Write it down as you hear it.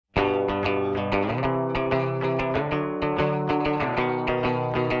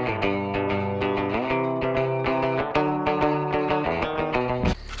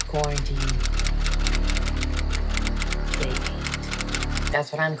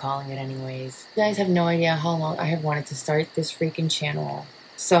That's what I'm calling it anyways. You guys have no idea how long I have wanted to start this freaking channel.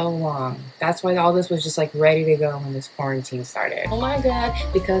 So long. That's why all this was just like ready to go when this quarantine started. Oh my god,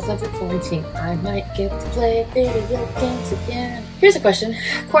 because of the quarantine, I might get to play video games again. Here's a question.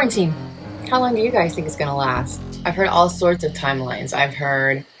 Quarantine. How long do you guys think it's gonna last? I've heard all sorts of timelines. I've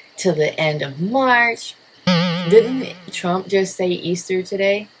heard till the end of March. Didn't Trump just say Easter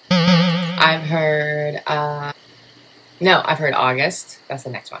today? I've heard, no, I've heard August. That's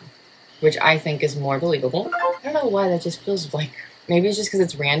the next one, which I think is more believable. I don't know why that just feels like, maybe it's just because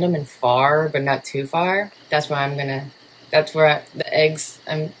it's random and far, but not too far. That's why I'm gonna, that's where the eggs,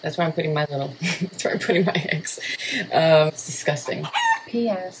 that's where I'm putting my little, that's where I'm putting my eggs. It's disgusting.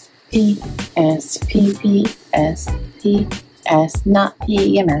 P.S. P.S. P.P.S. P.S. Not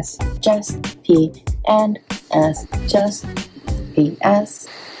P.M.S. Just P and S. Just P.S.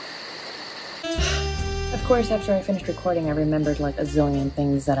 Of course, after I finished recording, I remembered like a zillion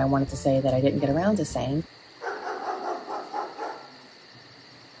things that I wanted to say that I didn't get around to saying.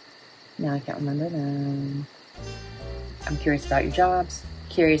 Now I can't remember them. I'm curious about your jobs,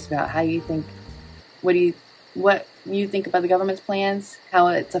 curious about how you think, what you think about the government's plans, how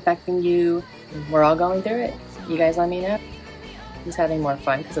it's affecting you. We're all going through it. You guys let me know. I'm just having more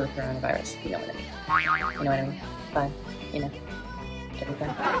fun because of the coronavirus. You know what I mean. You know what I mean? Fun. You know. It'll be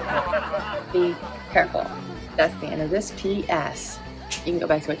fun. Be careful. That's the end of this PS. You can go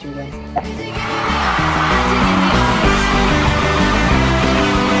back to what you were doing.